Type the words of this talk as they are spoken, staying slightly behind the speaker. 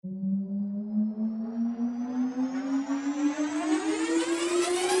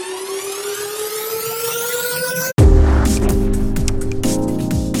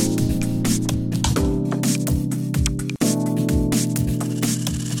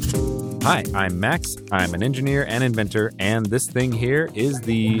Hi, I'm Max. I'm an engineer and inventor, and this thing here is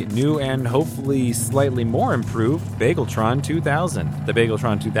the new and hopefully slightly more improved Bageltron 2000. The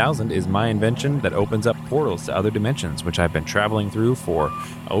Bageltron 2000 is my invention that opens up portals to other dimensions, which I've been traveling through for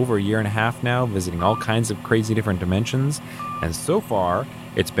over a year and a half now, visiting all kinds of crazy different dimensions, and so far,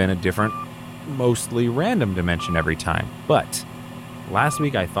 it's been a different, mostly random dimension every time. But last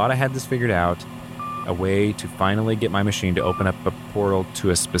week, I thought I had this figured out, a way to finally get my machine to open up a portal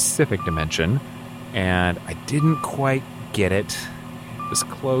to a specific dimension, and I didn't quite get it. It was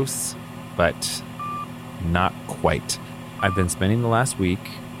close, but not quite. I've been spending the last week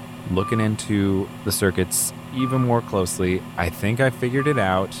looking into the circuits even more closely. I think I figured it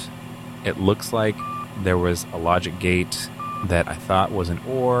out. It looks like there was a logic gate that I thought was an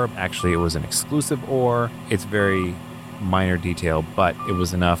OR. Actually, it was an exclusive OR. It's very minor detail, but it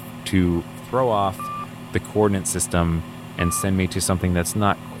was enough to throw off the coordinate system and send me to something that's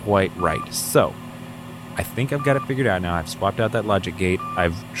not quite right. So I think I've got it figured out now. I've swapped out that logic gate.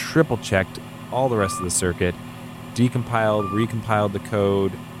 I've triple checked all the rest of the circuit, decompiled, recompiled the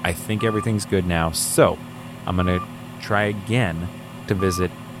code. I think everything's good now. So I'm going to try again to visit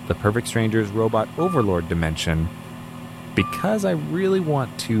the Perfect Strangers Robot Overlord dimension because I really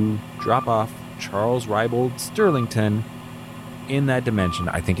want to drop off Charles Rybold Sterlington in that dimension.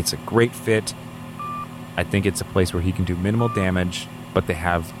 I think it's a great fit. I think it's a place where he can do minimal damage, but they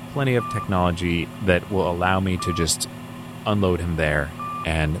have plenty of technology that will allow me to just unload him there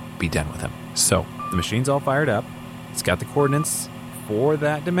and be done with him. So the machine's all fired up. It's got the coordinates for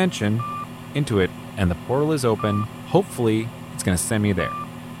that dimension into it, and the portal is open. Hopefully, it's going to send me there.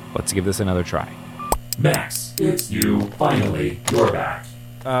 Let's give this another try. Max, it's you. Finally, you're back.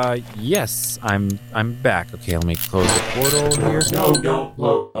 Yes, I'm back. Okay, let me close the portal here. No, don't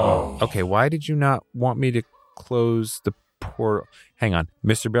look. Oh. Okay, why did you not want me to close the portal? Hang on.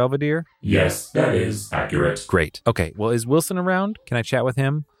 Mr. Belvedere? Yes, that is accurate. Great. Okay, well, is Wilson around? Can I chat with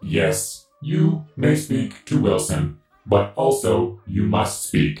him? Yes, you may speak to Wilson, but also you must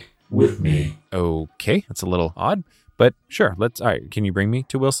speak with me. Okay, that's a litof odd, but sure. All right, can you bring me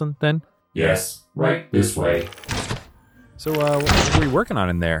to Wilson then? Yes, right this way. So, what were you working on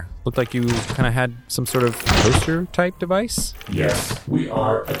in there? Looked like you kind of had some sort of toaster-type device? Yes, we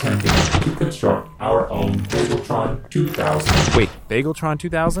are attempting to construct our own Bageltron 2000. Wait, Bageltron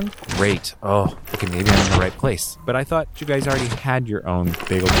 2000? Great. Oh, okay, maybe I'm in the right place. But I thought you guys already had your own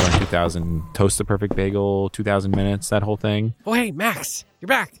Bageltron 2000. Toast the perfect bagel, 2,000 minutes, that whole thing. Oh, hey, Max, you're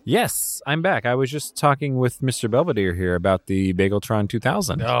back. Yes, I'm back. I was just talking with Mr. Belvedere here about the Bageltron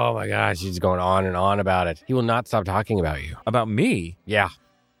 2000. Oh, my gosh, he's going on and on about it. He will not stop talking about you. About me? Yeah.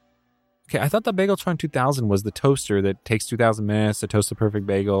 Okay, I thought the Bageltron 2000 was the toaster that takes 2,000 minutes to toast the perfect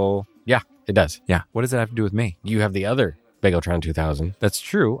bagel. Yeah, it does. Yeah. What does that have to do with me? You have the other Bageltron 2000. That's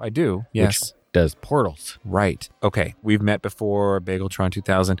true. I do. Yes. Which does portals. Right. Okay. We've met before, Bageltron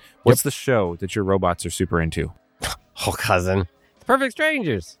 2000. What's the show that your robots are super into? Oh, cousin. Perfect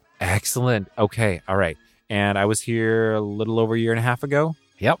Strangers. Excellent. Okay. All right. And I was here a little over a year and a half ago.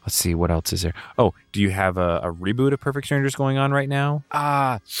 Yep. Let's see. What else is there? Oh, do you have a reboot of Perfect Strangers going on right now?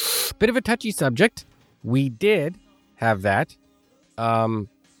 Bit of a touchy subject. We did have that.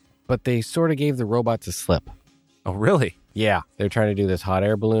 But they sort of gave the robots a slip. Oh, really? Yeah. They're trying to do this hot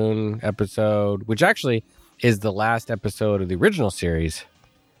air balloon episode, which actually is the last episode of the original series,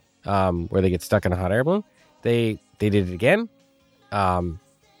 where they get stuck in a hot air balloon. They did it again. And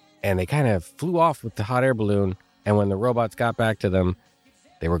they kind of flew off with the hot air balloon. And when the robots got back to them,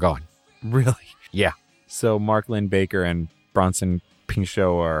 they were gone. Really? Yeah. So Mark Lynn Baker and Bronson Pinchot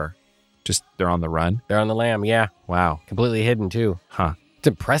are just, they're on the run? They're on the lam, yeah. Wow. Completely hidden, too. Huh. It's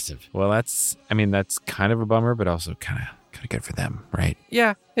impressive. Well, that's kind of a bummer, but also kind of good for them, right?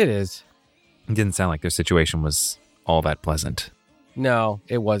 Yeah, it is. It didn't sound like their situation was all that pleasant. No,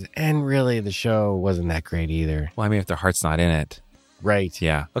 it wasn't. And really, the show wasn't that great either. Well, I mean, if their heart's not in it. Right.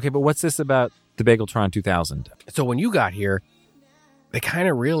 Yeah. Okay, but what's this about the Bageltron 2000? So when you got here, they kind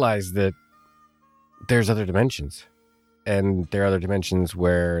of realized that there's other dimensions. And there are other dimensions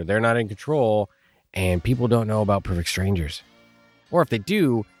where they're not in control and people don't know about Perfect Strangers. Or if they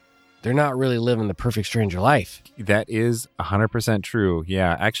do, they're not really living the Perfect Stranger life. That is 100% true.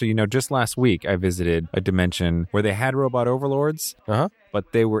 Yeah. Actually, just last week I visited a dimension where they had robot overlords,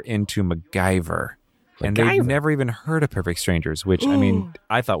 but they were into MacGyver. And they'd never even heard of Perfect Strangers, which, I mean,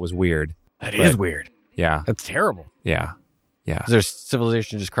 I thought was weird. That is weird. Yeah. That's terrible. Yeah. Yeah. Is their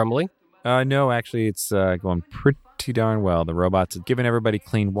civilization just crumbling? No, actually, it's going pretty darn well. The robots have given everybody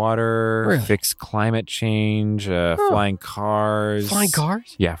clean water, Really? fixed climate change, flying cars. Flying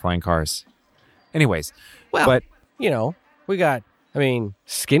cars? Yeah, flying cars. Anyways, Well, but we got I mean,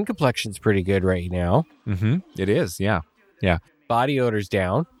 skin complexion's pretty good right now. It is, yeah. Body odor's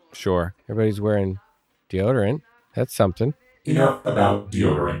down. Sure. Everybody's wearing deodorant. That's something. Enough about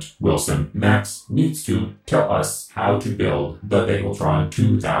deodorant, Wilson. Max needs to tell us how to build the Bageltron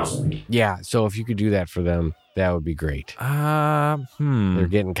 2000. Yeah, so if you could do that for them, that would be great. They're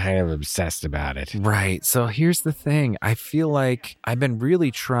getting kind of obsessed about it. Right. So here's the thing. I feel like I've been really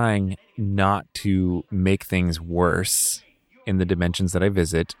trying not to make things worse in the dimensions that I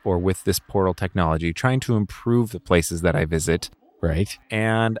visit or with this portal technology, trying to improve the places that I visit. Right.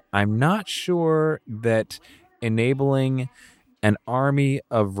 And I'm not sure that enabling an army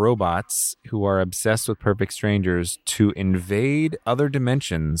of robots who are obsessed with perfect strangers to invade other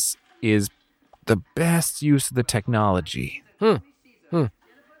dimensions is the best use of the technology.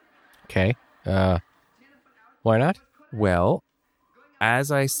 Okay. Why not? Well,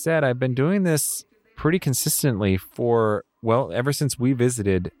 as I said, I've been doing this pretty consistently for, well, ever since we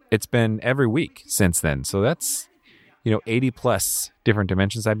visited. It's been every week since then. So that's, 80 plus different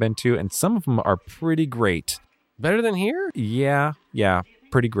dimensions I've been to, and some of them are pretty great. Better than here? Yeah,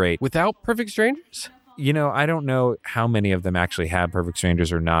 pretty great. Without perfect strangers? I don't know how many of them actually have perfect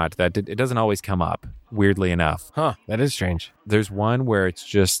strangers or not. It doesn't always come up, weirdly enough. Huh, that is strange. There's one where it's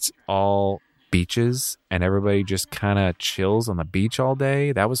just all beaches and everybody just kind of chills on the beach all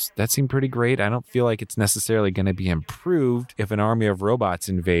day. That seemed pretty great. I don't feel like it's necessarily going to be improved if an army of robots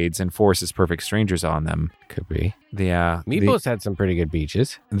invades and forces perfect strangers on them. Could be. Meepos had some pretty good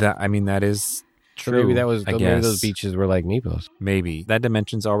beaches. That is true. So maybe maybe those guess. beaches were like Meepos. Maybe. That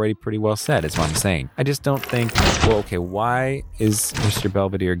dimension's already pretty well set, is what I'm saying. I just don't think, why is Mr.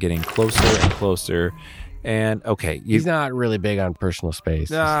 Belvedere getting closer and closer? And, he's not really big on personal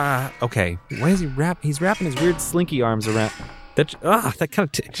space. Okay. Why is he he's wrapping his weird slinky arms around. That kind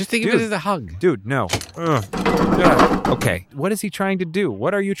of... Just think of it as a hug. Dude, no. Okay. What is he trying to do?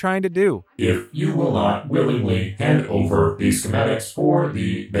 What are you trying to do? If you will not willingly hand over the schematics for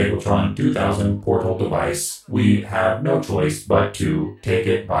the Bageltron 2000 portal device, we have no choice but to take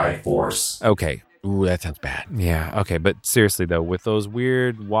it by force. Okay. Ooh, that sounds bad. Yeah, okay, but seriously though, with those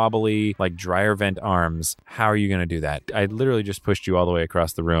weird, wobbly, like dryer vent arms, how are you going to do that? I literally just pushed you all the way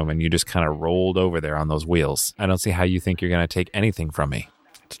across the room and you just kind of rolled over there on those wheels. I don't see how you think you're going to take anything from me.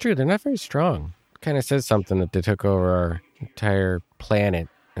 It's true, they're not very strong. Kind of says something that they took over our entire planet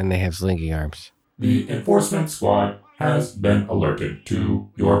and they have slinky arms. The enforcement squad has been alerted to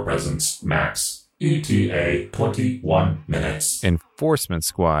your presence, Max. ETA 21 minutes. Enforcement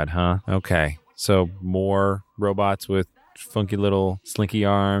squad, huh? Okay. So more robots with funky little slinky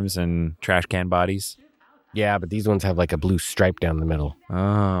arms and trash can bodies? Yeah, but these ones have like a blue stripe down the middle.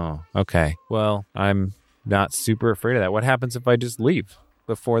 Oh, okay. Well, I'm not super afraid of that. What happens if I just leave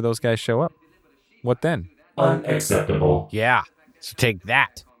before those guys show up? What then? Unacceptable. Yeah, so take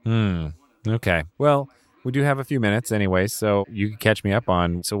that. Okay. Well, we do have a few minutes anyway, so you can catch me up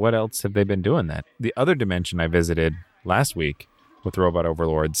on. So what else have they been doing then? The other dimension I visited last week with Robot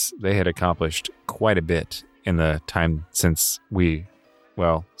Overlords, they had accomplished quite a bit in the time since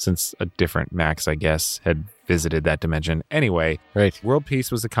since a different Max, I guess, had visited that dimension. Anyway, right. World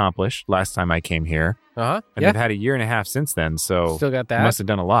Peace was accomplished last time I came here. And they've had a year and a half since then, so still got that. Must have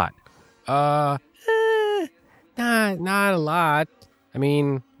done a lot. Not a lot. I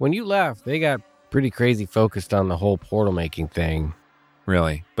mean, when you left, they got pretty crazy focused on the whole portal making thing.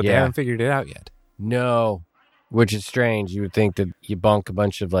 Really? But they haven't figured it out yet. No. Which is strange. You would think that you bunk a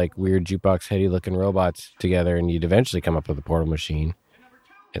bunch of like weird jukebox heady looking robots together and you'd eventually come up with a portal machine.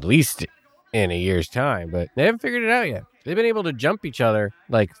 At least in a year's time. But they haven't figured it out yet. They've been able to jump each other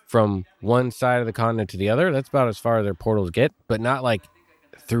like from one side of the continent to the other. That's about as far as their portals get. But not like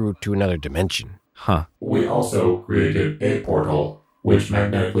through to another dimension. Huh. We also created a portal which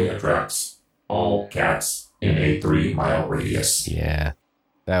magnetically attracts all cats in a 3-mile radius. Yeah.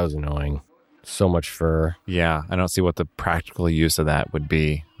 That was annoying. So much fur. Yeah, I don't see what the practical use of that would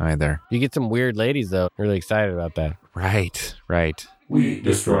be either. You get some weird ladies, though. Really excited about that. Right. We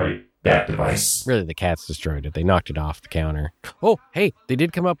destroyed that device. Really, the cats destroyed it. They knocked it off the counter. Oh, hey, they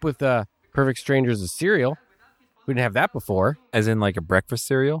did come up with Perfect Strangers as cereal. We didn't have that before. As in like a breakfast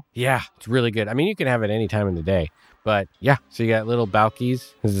cereal? Yeah, it's really good. I mean, you can have it any time of the day. But yeah, so you got little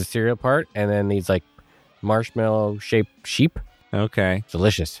Balkies as the cereal part, and then these like marshmallow-shaped sheep. Okay.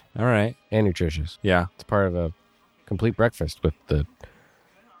 Delicious. All right. And nutritious. Yeah. It's part of a complete breakfast with the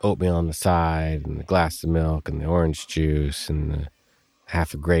oatmeal on the side and the glass of milk and the orange juice and the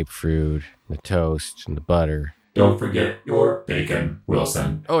half a grapefruit, and the toast and the butter. Don't forget your bacon,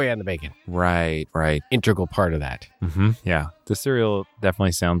 Wilson. Oh, yeah, and the bacon. Right. Integral part of that. Mm-hmm. Yeah. The cereal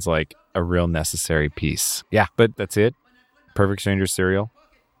definitely sounds like a real necessary piece. Yeah. But that's it? Perfect Stranger cereal,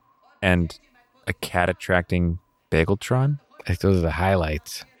 and a cat attracting Bageltron? I think those are the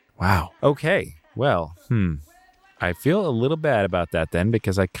highlights. Wow. Okay. Well, I feel a little bad about that then,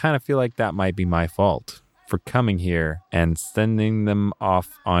 because I kind of feel like that might be my fault for coming here and sending them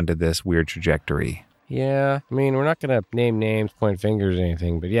off onto this weird trajectory. Yeah, I mean, we're not going to name names, point fingers, or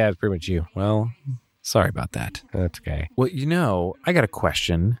anything, but yeah, it's pretty much you. Well, sorry about that. That's okay. Well, I got a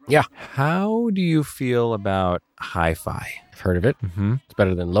question. Yeah. How do you feel about hi-fi? I've heard of it. Mm-hmm. It's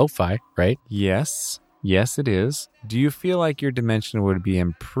better than lo-fi, right? Yes, it is. Do you feel like your dimension would be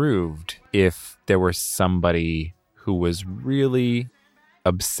improved if there were somebody who was really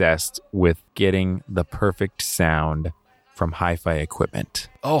obsessed with getting the perfect sound from hi-fi equipment?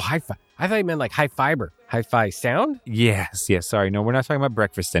 Oh, hi-fi. I thought you meant like high fiber. Hi-fi sound? Yes. Sorry. No, we're not talking about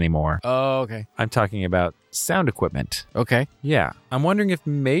breakfast anymore. Oh, okay. I'm talking about sound equipment. Okay. Yeah. I'm wondering if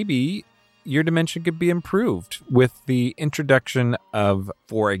maybe your dimension could be improved with the introduction of,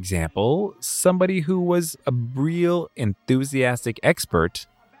 for example, somebody who was a real enthusiastic expert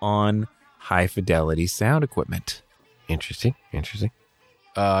on high-fidelity sound equipment. Interesting.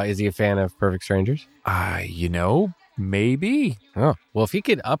 Is he a fan of Perfect Strangers? Maybe. Oh, well, if he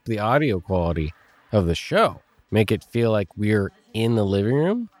could up the audio quality of the show, make it feel like we're in the living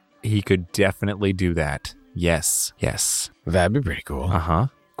room, He could definitely do that. Yes. that'd be pretty cool. Uh-huh.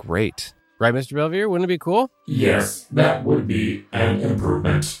 Great. Right, Mr. Belvedere? Wouldn't it be cool? Yes, that would be an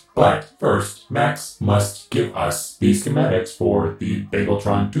improvement. But first, Max must give us the schematics for the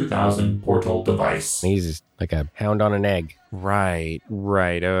Bageltron 2000 portal device. He's just like a hound on an egg. Right.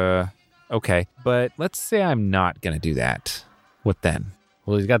 Okay. But let's say I'm not going to do that. What then?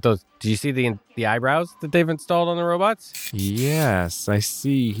 Well, he's got those. Did you see the eyebrows that they've installed on the robots? Yes, I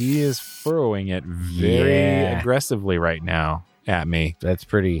see. He is furrowing it very aggressively right now at me. That's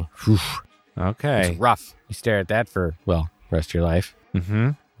pretty. Okay. It's rough. You stare at that for, the rest of your life.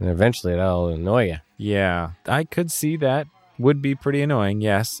 Mm-hmm. And eventually that'll annoy you. Yeah, I could see that. Would be pretty annoying,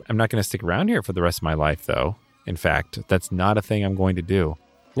 yes. I'm not going to stick around here for the rest of my life, though. In fact, that's not a thing I'm going to do.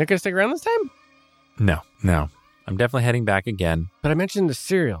 You're not going to stick around this time? No. I'm definitely heading back again. But I mentioned the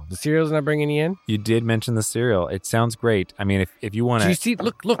cereal. The cereal's not bringing you in? You did mention the cereal. It sounds great. I mean, if you want Do to... you see?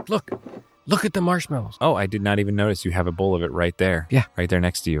 Look. Look at the marshmallows. Oh, I did not even notice you have a bowl of it right there. Yeah. Right there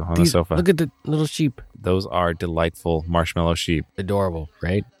next to you on the sofa. Look at the little sheep. Those are delightful marshmallow sheep. Adorable,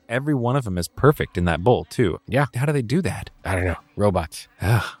 right? Every one of them is perfect in that bowl, too. Yeah. How do they do that? I don't know. Robots.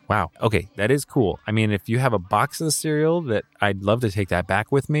 Wow. Okay, that is cool. I mean, if you have a box of the cereal, I'd love to take that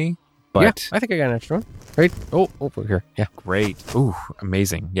back with me. But yeah, I think I got an extra one. Right? Oh, over here. Yeah. Great. Ooh,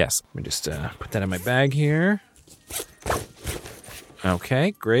 amazing. Yes. Let me just put that in my bag here.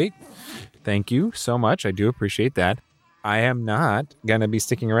 Okay, great. Thank you so much. I do appreciate that. I am not going to be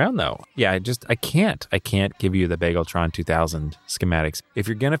sticking around, though. Yeah, I can't. I can't give you the Bageltron 2000 schematics. If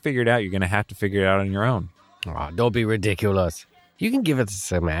you're going to figure it out, you're going to have to figure it out on your own. Oh, don't be ridiculous. You can give us a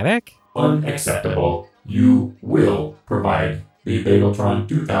schematic. Unacceptable. You will provide the Bageltron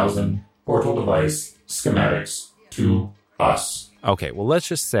 2000 portal device schematics to us. Okay, well, let's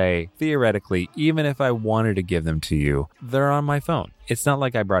just say, theoretically, even if I wanted to give them to you, they're on my phone. It's not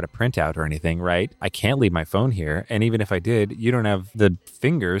like I brought a printout or anything, right? I can't leave my phone here, and even if I did, you don't have the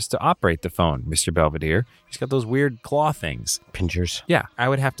fingers to operate the phone, Mr. Belvedere. He's got those weird claw things. Pinchers. Yeah, I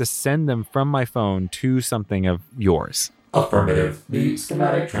would have to send them from my phone to something of yours. Affirmative. The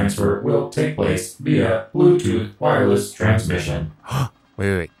schematic transfer will take place via Bluetooth wireless transmission.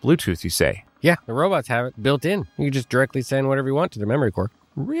 Wait. Bluetooth, you say? Yeah, the robots have it built in. You can just directly send whatever you want to the memory core.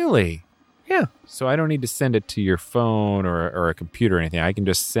 Really? Yeah. So I don't need to send it to your phone or a computer or anything. I can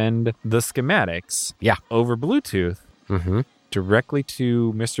just send the schematics over Bluetooth directly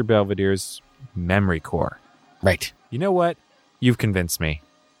to Mr. Belvedere's memory core. Right. You know what? You've convinced me.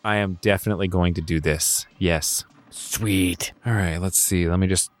 I am definitely going to do this. Yes. Sweet. All right, let's see. Let me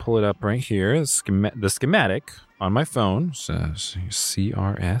just pull it up right here. The schematic on my phone says crs.apk.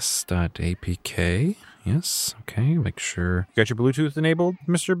 Yes, okay. Make sure you got your Bluetooth enabled,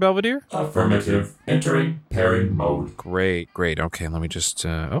 Mr. Belvedere? Affirmative. Entering pairing mode. Great. Okay, let me just...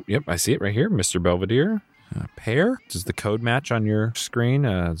 yep, I see it right here, Mr. Belvedere. Pair. Does the code match on your screen?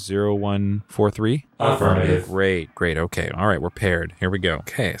 0143? Affirmative. Great. Okay. All right, we're paired. Here we go.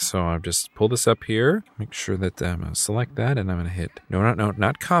 Okay, so I'll just pull this up here. Make sure that I'm going to select that, and I'm going to hit... No,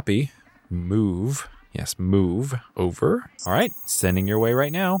 not copy. Move. Yes, move over. All right, sending your way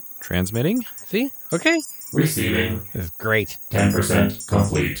right now. Transmitting. See? Okay. Receiving. This is great. 10%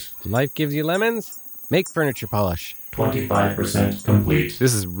 complete. Life gives you lemons. Make furniture polish. 25% complete.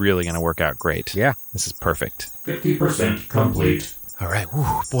 This is really going to work out great. Yeah. This is perfect. 50% complete. All right.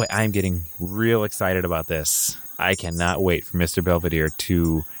 Whew, boy, I'm getting real excited about this. I cannot wait for Mr. Belvedere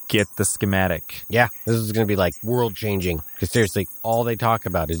to get the schematic. Yeah, this is going to be like world changing. Because seriously, all they talk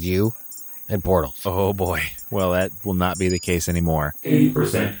about is you and portals. Oh, boy. Well, that will not be the case anymore.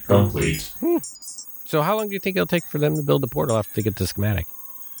 80% complete. So how long do you think it'll take for them to build the portal after they get the schematic?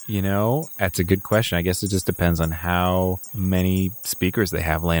 You know, that's a good question. I guess it just depends on how many speakers they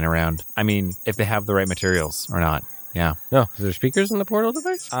have laying around. I mean, if they have the right materials or not. Yeah. No, is there speakers in the portal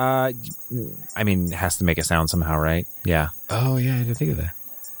device? I mean, it has to make a sound somehow, right? Yeah. Oh, yeah, I didn't think of that.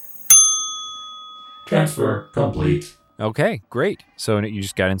 Transfer complete. Okay, great. So you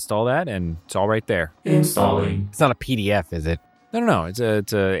just got to install that, and it's all right there. Installing. It's not a PDF, is it? No. It's a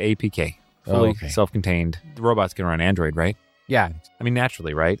APK, fully self-contained. The robots can run Android, right? Yeah. I mean,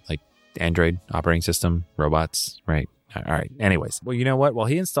 naturally, right? Like Android operating system, robots, right? All right. Anyways, well, you know what? While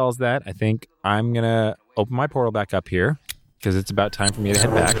he installs that, I think I'm going to open my portal back up here because it's about time for me to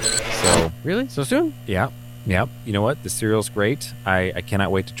head back. So, Really? So soon? yeah. You know what? The cereal's great. I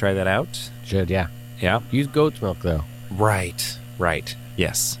cannot wait to try that out. Should, yeah. Yeah. Use goat's milk, though. Right.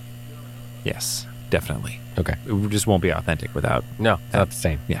 Yes, definitely. Okay. It just won't be authentic without. No, it's not the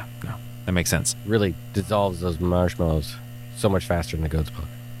same. Yeah, no, that makes sense. Really dissolves those marshmallows so much faster than the goat's milk.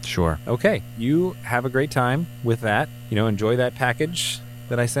 Sure. Okay. You have a great time with that. You know, enjoy that package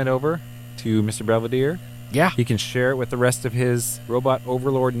that I sent over to Mr. Belvedere. Yeah. He can share it with the rest of his Robot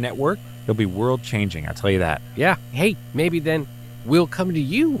Overlord network. It'll be world changing, I'll tell you that. Yeah. Hey, maybe then we'll come to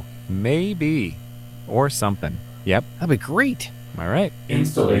you. Maybe. Or something. Yep. That'd be great. All right.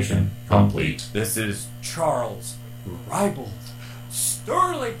 Installation complete. This is Charles Rybold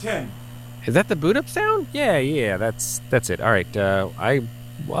Sterlington. Is that the boot up sound? Yeah, that's it. All right. I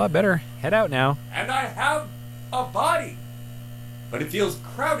better head out now. And I have a body. But it feels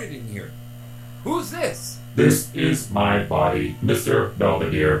crowded in here. Who's this? This is my body, Mr.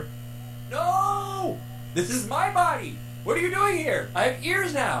 Belvedere. No! This is my body. What are you doing here? I have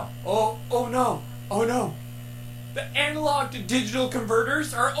ears now. Oh no. The analog to digital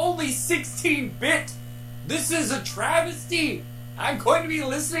converters are only 16-bit. This is a travesty. I'm going to be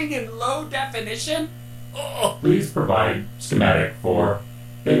listening in low definition. Oh. Please provide schematic for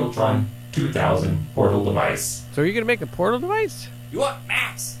Bageltron 2000 portal device. So are you going to make a portal device? You want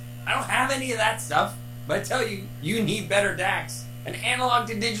Max? I don't have any of that stuff. But I tell you, you need better DACs and analog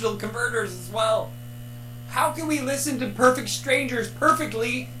to digital converters as well. How can we listen to Perfect Strangers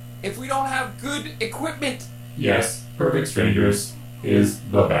perfectly if we don't have good equipment? Yes, Perfect Strangers is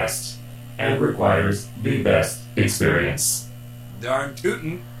the best and requires the best experience. Darn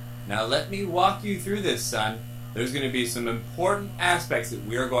tootin'. Now let me walk you through this, son. There's going to be some important aspects that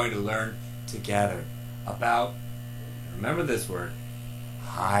we're going to learn together about, remember this word,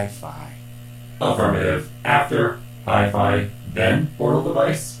 hi-fi. Affirmative. After hi-fi, then portal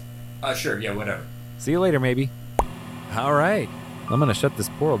device? Sure, yeah, whatever. See you later, maybe. All right. I'm going to shut this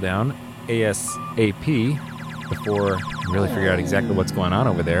portal down ASAP before I really figure out exactly what's going on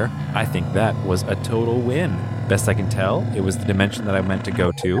over there. I think that was a total win. Best I can tell, it was the dimension that I meant to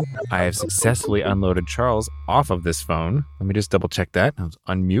go to. I have successfully unloaded Charles off of this phone. Let me just double check that. I'll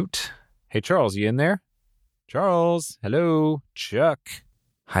unmute. Hey, Charles, you in there? Charles, hello, Chuck.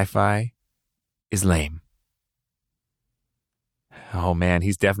 Hi-fi is lame. Oh, man,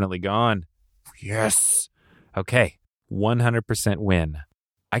 he's definitely gone. Yes. Okay, 100% win.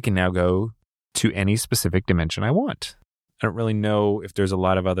 I can now go to any specific dimension I want. I don't really know if there's a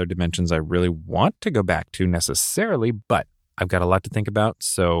lot of other dimensions I really want to go back to necessarily, but I've got a lot to think about.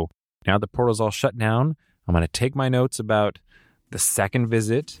 So now the portal's all shut down. I'm going to take my notes about the second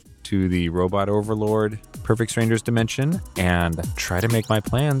visit to the Robot Overlord Perfect Strangers dimension and try to make my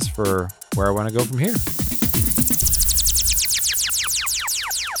plans for where I want to go from here.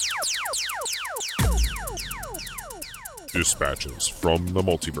 Dispatches from the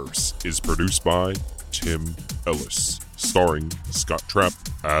Multiverse is produced by Tim Ellis, starring Scott Trapp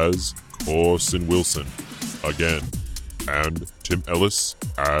as Corson Wilson again, and Tim Ellis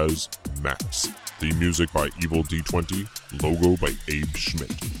as Max. The music by Evil D20, logo by Abe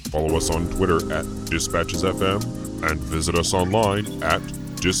Schmidt. Follow us on Twitter at DispatchesFM and visit us online at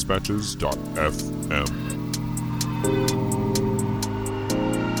dispatches.fm.